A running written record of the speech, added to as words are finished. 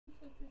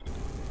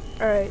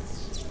Alright.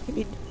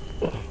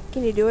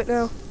 Can you do it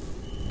now?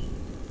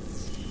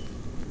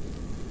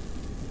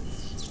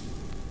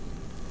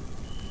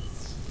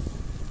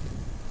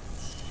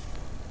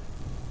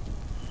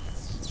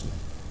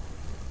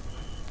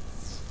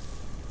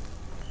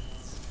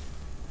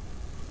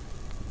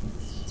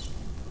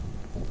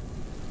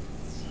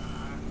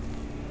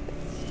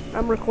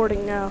 I'm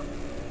recording now.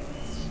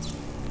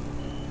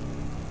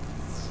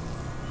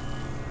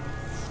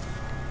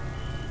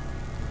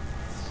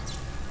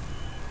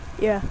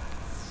 Yeah.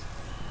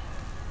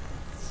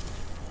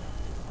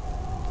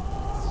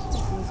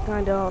 This is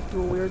kinda off to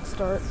a weird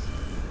start.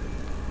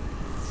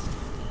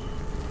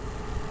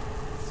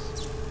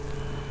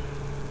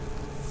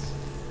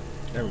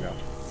 There we go.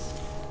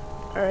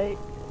 Alright.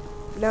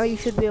 Now you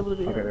should be able to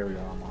be Okay, heard. there we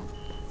go. I'm on.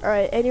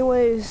 Alright,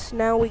 anyways,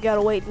 now we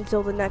gotta wait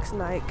until the next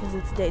night, because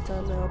it's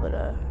daytime now, but,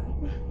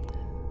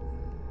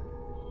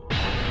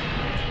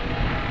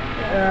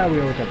 Yeah,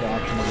 we always have the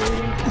option of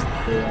waiting.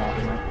 Pretty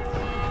often.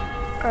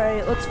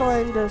 Alright, let's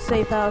find a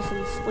safe house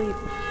and sleep.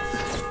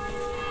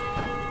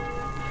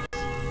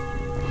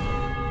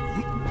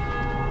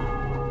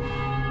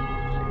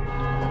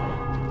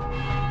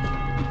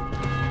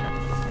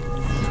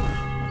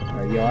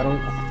 Alright, yo, I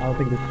don't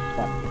think this is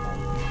fun.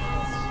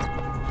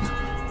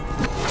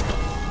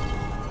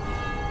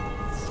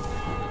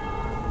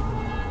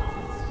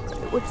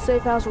 Which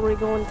safe house are we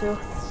going to?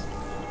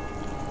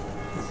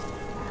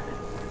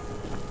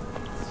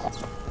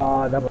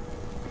 That was...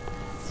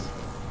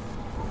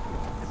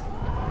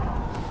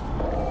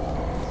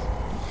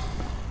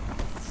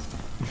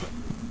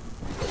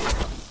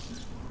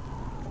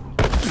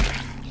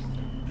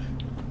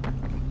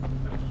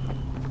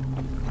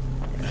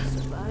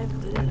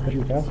 Did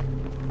you tell?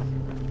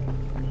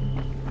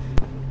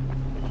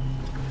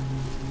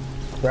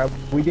 Bro,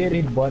 we did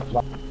need butts.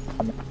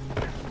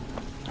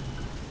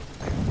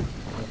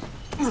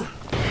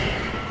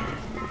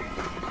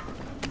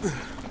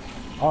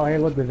 Oh, hey,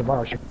 look, there's a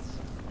bar.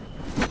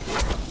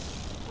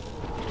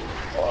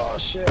 Oh,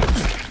 shit.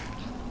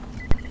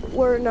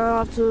 We're not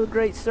off to a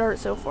great start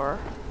so far.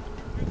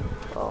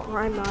 Oh,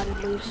 I'm not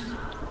at least.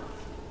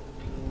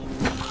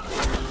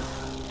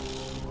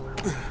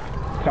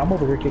 So I'm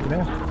over here kicking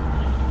ass.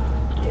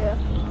 Yeah.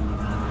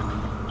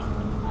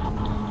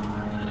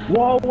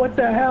 Whoa, what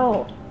the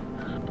hell?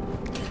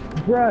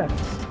 Bruh,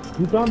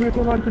 you thought we were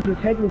going on to this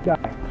headless guy.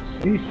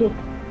 And he's still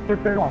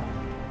flipping off.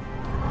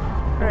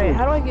 Alright,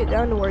 how do I get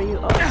down to where you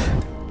are?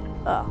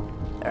 Oh,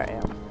 there I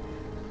am.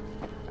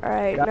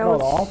 Alright, Got now all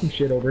the let's... awesome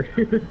shit over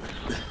here.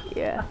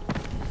 Yeah.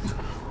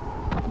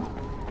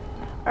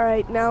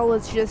 Alright, now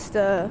let's just,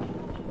 let's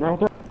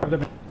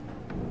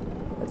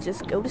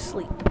just go to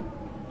sleep.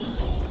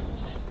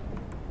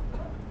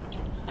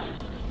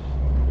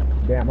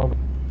 Damn, I'm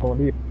going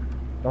to you.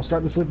 Don't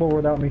start the sleepover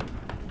without me.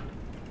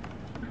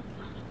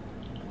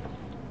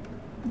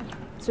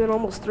 It's been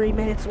almost 3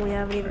 minutes and we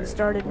haven't even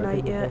started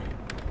night yet.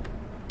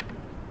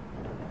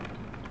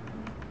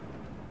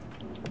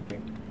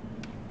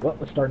 Well,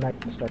 let's start night.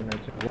 So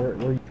where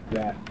are you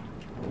at?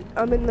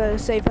 I'm in the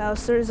safe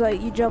house. There's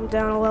like, you jump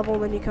down a level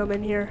and then you come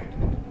in here.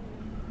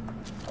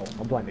 Oh,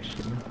 I'm blind as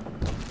shit.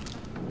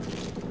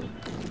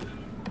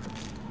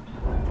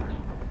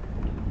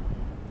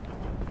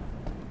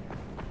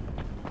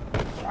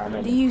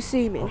 Do you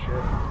see me? Oh,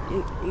 sure.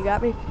 You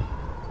got me?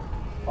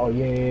 Oh,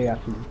 yeah, I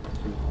see.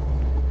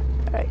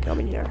 Alright, come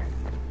in here.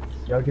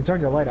 Yo, you can turn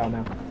your light out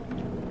now.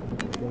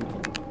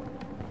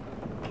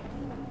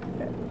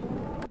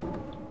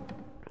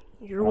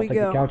 Here we I'll take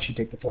go. the couch, you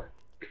take the floor.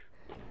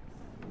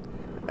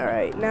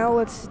 Alright, now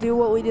let's do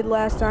what we did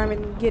last time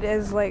and get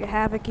as like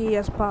havoc-y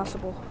as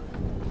possible.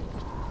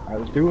 Alright,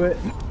 let's do it.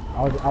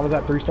 I was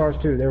at 3 stars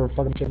too. They were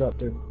fucking shit up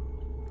too.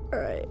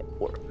 Alright,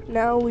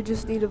 now we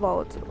just need a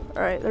volatile.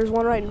 Alright, there's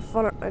one right in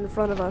front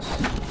of us.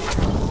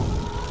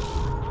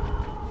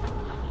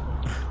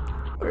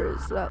 Where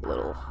is that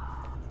little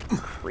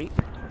creep?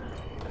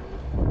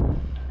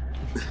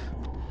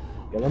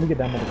 Yeah, let me get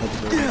that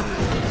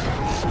motherfucker.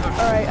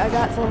 Alright, I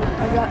got some.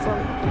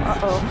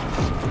 Uh-oh.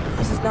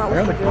 This is not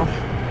looking good.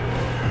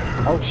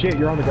 Oh shit,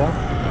 you're on the ground.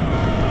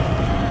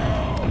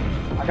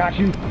 I got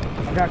you.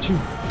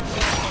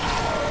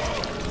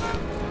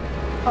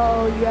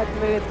 Oh, you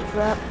activated the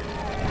trap.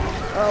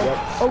 Oh.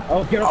 Yep.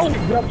 Oh, get up the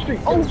street, get up the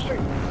street.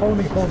 Follow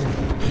me.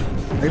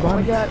 Are you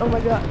behind me? Oh my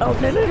god. Oh,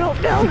 no.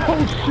 Oh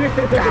shit.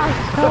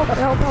 Help.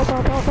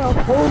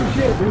 Oh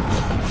shit, dude.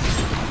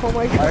 Oh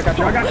my god. I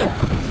got you.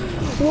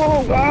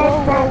 Whoa.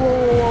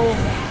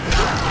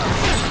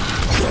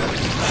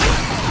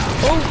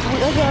 Oh,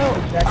 I got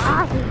it.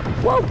 Ah,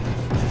 whoa.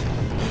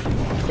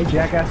 Hey,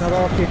 jackass, not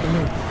all kicking me.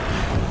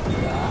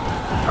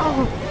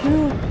 Oh,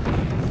 dude.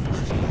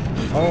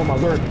 Oh my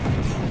word.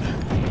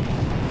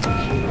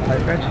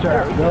 Alright, bench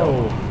trap,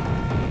 go.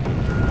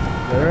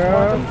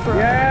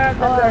 Yeah,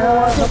 what the hell?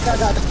 I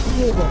got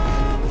two of them.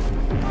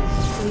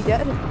 Is he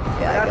dead?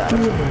 Yeah, I got two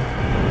him. of them.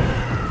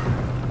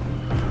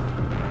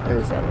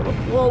 There's that little...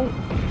 Whoa.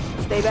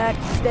 Stay back.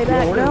 Yo,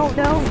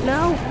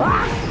 No.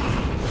 Ah!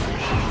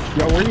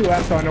 Yo, where you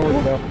at so I know where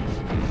to go?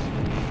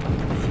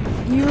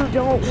 You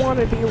don't want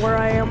to be where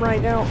I am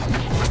right now.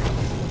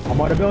 I'm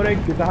on a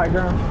building. Get the high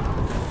ground.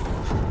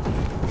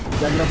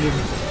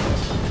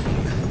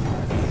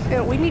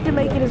 Yeah, we need to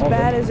make it as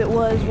bad as it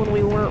was when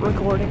we weren't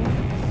recording.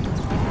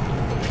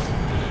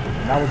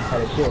 That was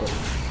kind of shit.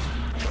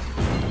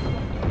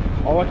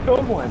 Oh, I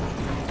killed one.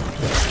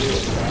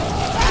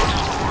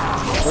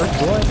 First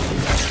blood.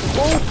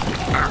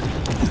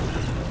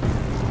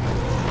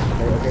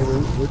 Okay,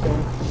 we're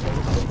done.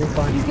 Everything's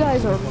fine. These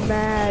guys are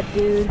mad,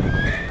 dude.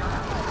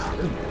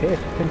 They're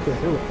pissed. Couldn't get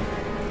through it.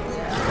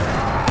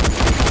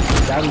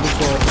 That was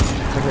before.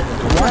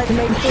 Trying to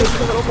make things a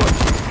little more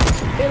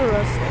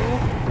interesting.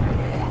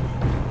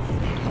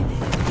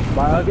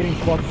 By getting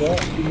fucked up,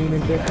 you mean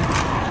indifferent?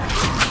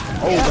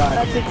 Oh, yeah, God.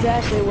 that's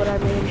exactly what I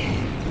mean.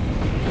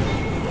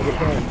 You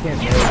can't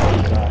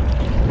marry that.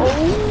 Oh,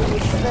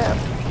 snap.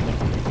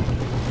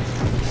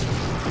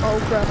 Oh,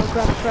 crap, oh,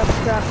 crap, crap,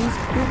 crap. He's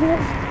cool.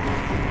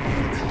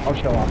 I'll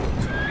show off.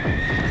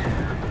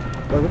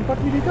 Where the fuck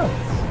did he go?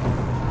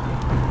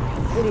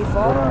 Did he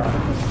fall?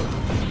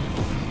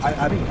 I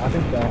think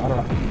so. I don't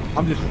know.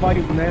 I'm just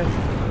fighting, man.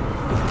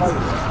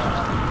 Fighting.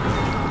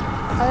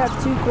 I have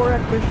 2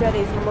 correct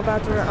machetes and I'm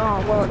about to... Oh,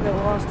 well, they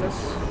lost us.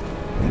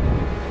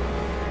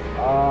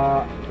 I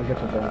guess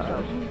I'm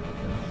going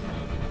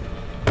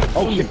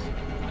Oh, shit.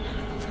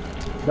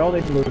 No,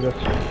 they can lose us.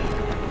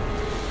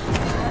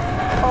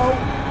 Oh,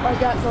 I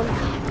got some.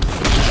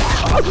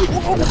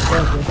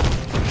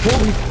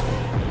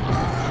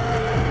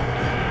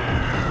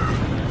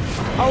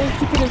 I was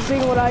keeping to see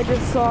what I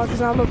just saw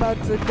because I'm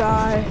about to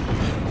die.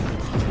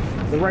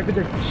 They're right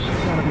there. Shit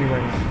out of me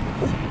right now.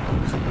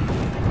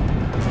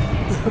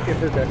 Look at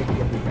this, I think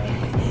get these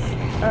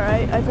guys.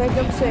 Alright, I think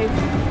I'm safe.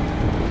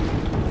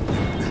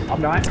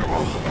 I'm not.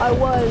 I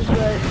was,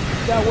 but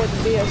that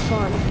wouldn't be as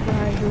fun.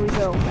 Alright, here we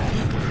go.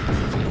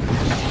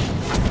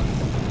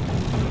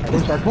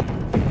 Alright, start.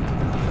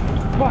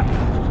 What?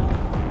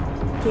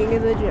 King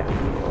of the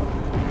jungle.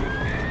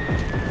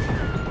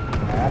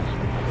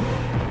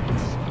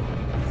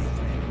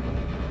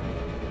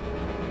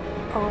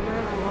 Oh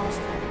man, I lost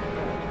it.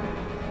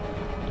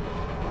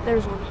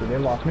 There's one. So they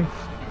lost me.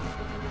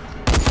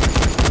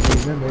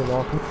 They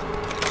lost me. I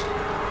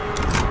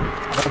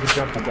have to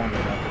jump down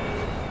there now.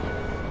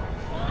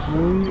 I'm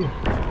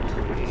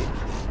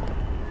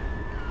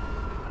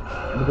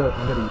gonna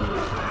eat it.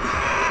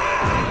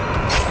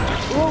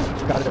 Whoa!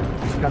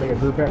 Gotta get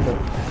group effort.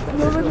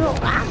 No, no, no!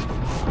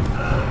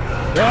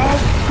 Oh,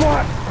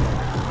 fuck!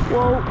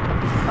 Whoa!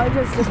 I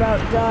just about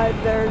died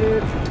there,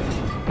 dude.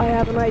 I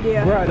have an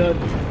idea. Right,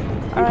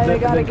 alright, I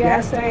got a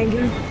gas tank.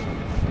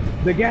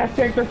 The gas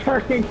tanks are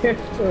turning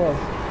into.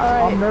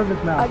 Alright. I'm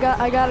nervous now.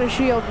 I got a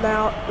shield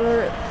now.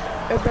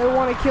 If they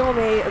want to kill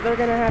me, they're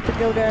gonna have to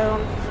go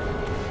down.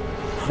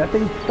 That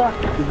thing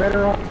sucks. You're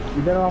better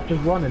off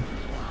just running.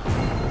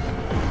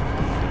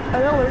 I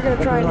know they're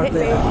gonna try and hit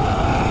me.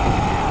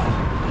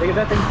 Look at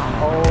that thing.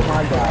 Oh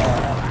my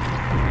god.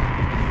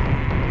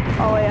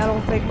 Oh wait, I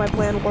don't think my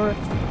plan worked.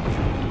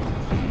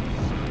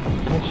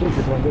 Oh shit,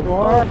 this one did Oh,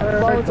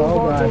 work.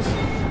 volatile.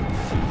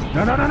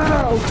 No,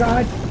 oh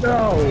god,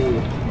 no.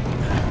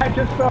 I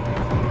just saw.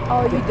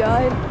 Oh, you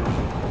died?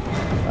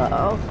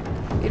 Uh-oh.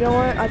 You know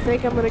what? I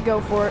think I'm gonna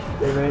go for it.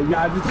 Hey, man,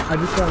 yeah, I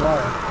just saw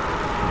Laura.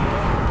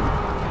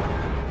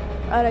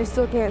 And I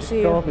still can't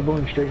see Go you. up and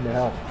going straight into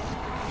hell.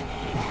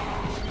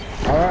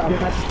 Alright, I'm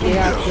gonna have to see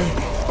action.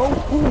 Oh,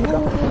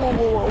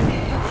 whoa.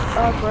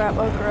 Oh crap,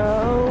 oh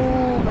crap.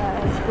 Oh,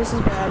 bad. This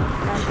is bad.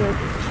 Not good.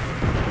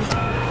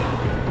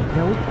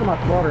 Now, we can come out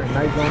slaughter at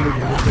night zone. We can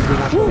just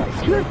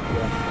do that.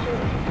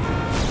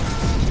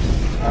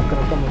 I'm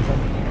gonna come.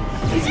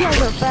 These guys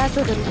are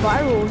faster than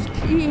virals.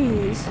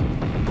 Jeez.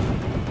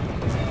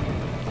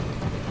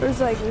 There's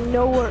like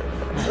nowhere.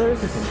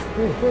 There's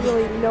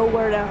literally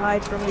nowhere to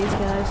hide from these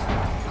guys.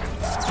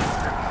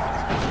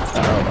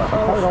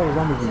 Probably all the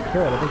zombies we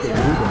killed. I think they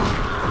blew them.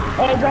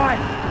 Oh god!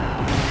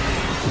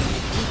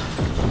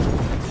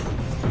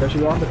 There she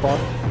go on the clock.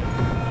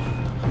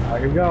 Alright,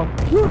 here we go.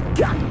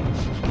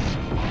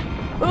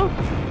 Oh.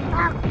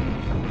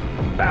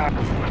 No.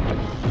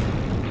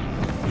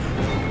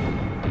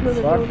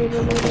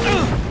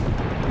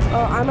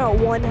 Oh, I'm at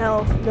 1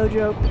 health. No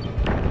joke.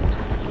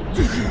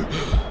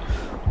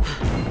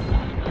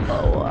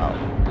 Oh wow.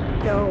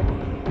 No.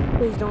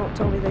 Please don't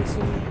tell me they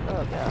see me.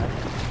 Oh god.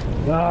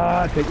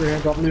 Ah, take your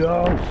hands off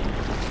Leo.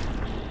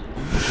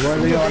 Where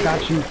Leo, I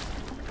got you.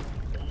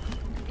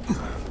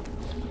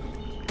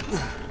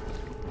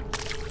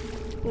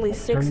 Only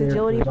 6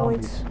 agility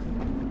points.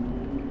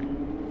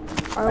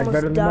 I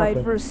almost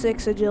died for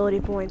 6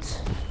 agility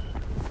points.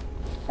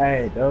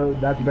 Hey,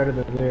 that's better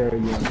than there. You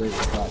know, great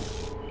spot.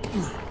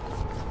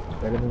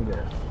 Better than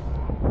there.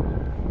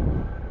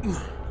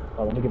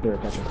 Oh, let me get their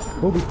attention.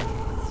 Booby.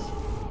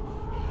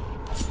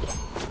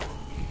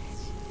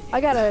 I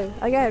got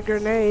a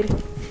grenade.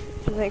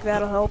 I think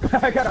that'll help.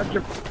 I got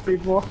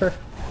 144.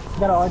 I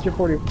got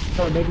 140.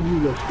 So maybe you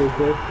go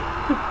stupid.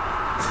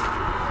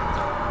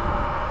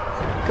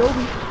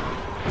 Kobe.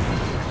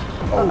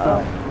 Oh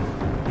god.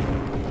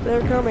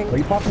 They're coming. Are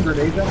you popping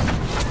grenades at him?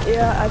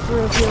 Yeah, I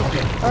threw a few.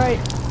 Alright.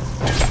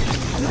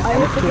 I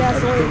hit the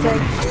gasoline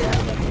tank.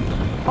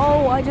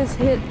 Oh, I just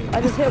hit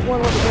one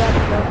with the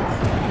grappling gun.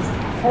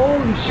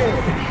 Holy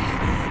shit!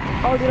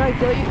 Oh, did I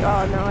kill you?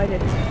 Oh, no, I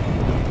didn't.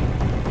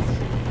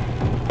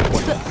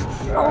 What the?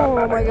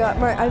 Oh my god,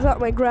 I thought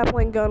my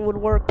grappling gun would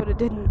work, but it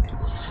didn't.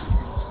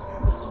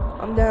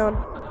 I'm down.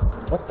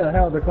 What the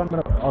hell? They're coming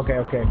up. Okay,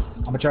 okay.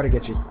 I'm gonna try to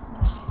get you.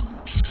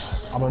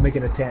 I'm gonna make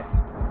it a tent.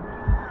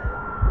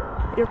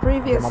 Your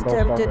previous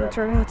attempt didn't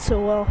turn out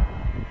so well.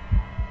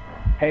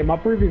 Hey, my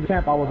previous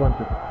attempt, I was on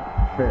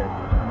third.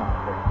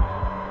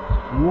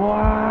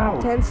 Wow!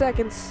 10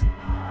 seconds.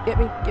 Get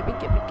me.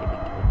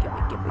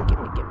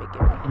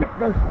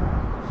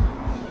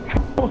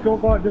 Go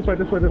on, this way.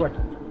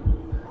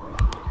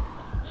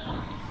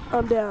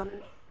 I'm down.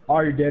 Oh,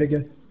 you're dead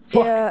again?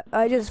 Yeah,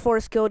 I just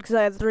force killed because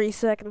I had 3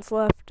 seconds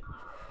left.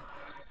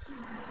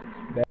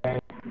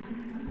 Dang.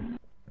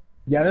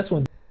 Yeah, this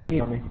one's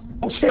on me.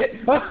 Oh shit!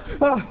 Ah.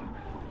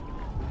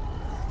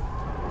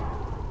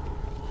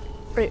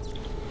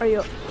 Are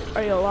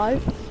you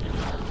alive?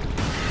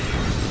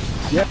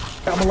 Yeah,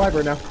 I'm alive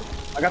right now.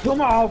 I got two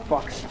more. Oh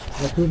fuck!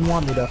 That's who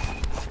want me though.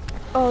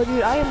 Oh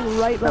dude, I am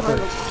right behind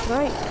him. Can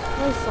I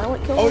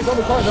silent kill him? Oh, he's on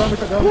the car. They're on the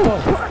car.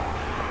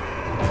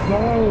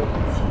 No.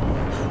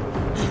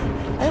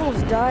 I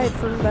almost died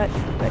from that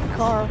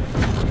car.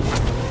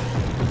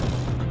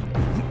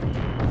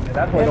 Yeah,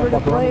 that's why I Never don't to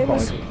fuck around play with in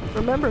cars. the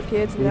Remember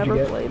kids,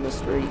 never play in the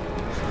street.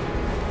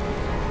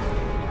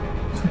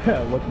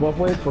 Look both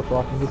ways for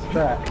crossing this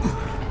track.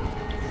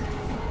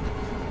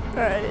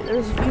 Alright,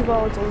 there's a few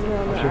volatiles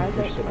around there.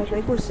 I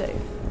think we're safe.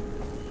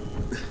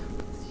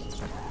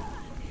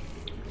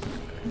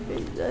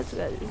 Dude, that's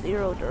got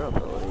 0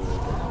 durability. This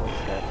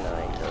one's got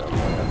 9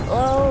 durability.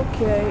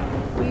 Okay,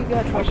 we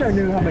got trouble. I wish I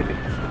knew how many.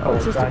 Oh,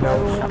 it's just I know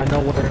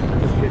whether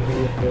this could be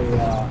if they,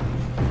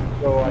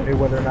 so I knew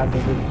whether or not they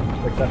were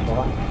successful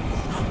hunt.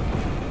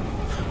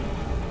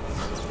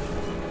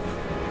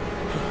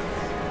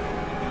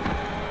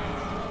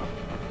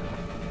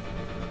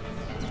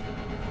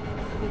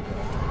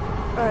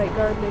 Alright,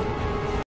 guard me.